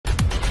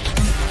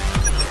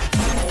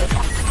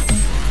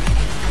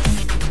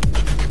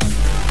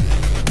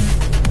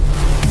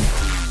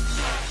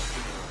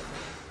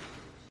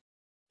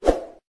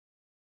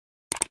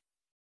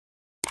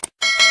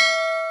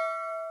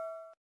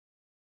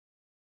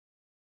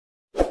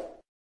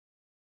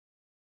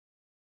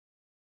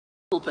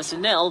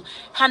personnel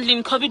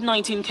handling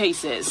COVID-19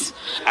 cases.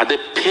 Are they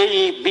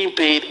being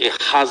paid a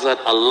hazard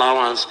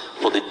allowance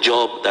for the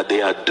job that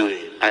they are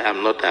doing? I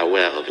am not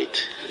aware of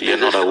it. You're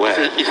not aware?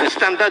 It's a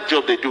standard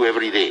job they do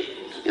every day.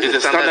 It's a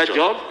standard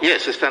job?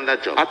 Yes, a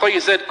standard job. I thought you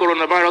said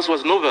coronavirus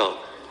was novel.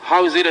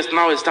 How is it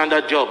now a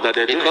standard job that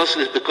they're doing?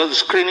 Because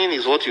screening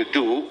is what you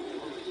do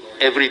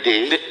every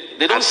day.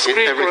 They don't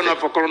screen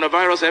for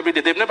coronavirus every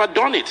day. They've never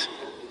done it.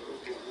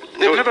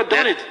 They've never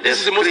done it. This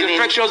is the most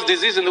infectious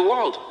disease in the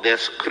world. They're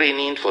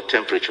screening for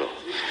temperature.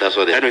 That's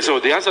what they're doing. So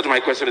the answer to my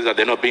question is that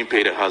they're not being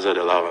paid a hazard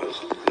allowance.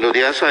 No,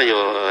 the answer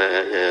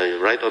you're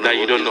right on that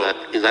you don't know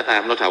is that I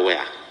am not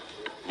aware.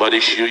 But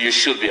you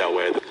should be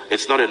aware.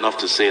 It's not enough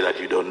to say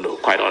that you don't know,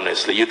 quite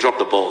honestly. You dropped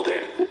the ball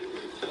there.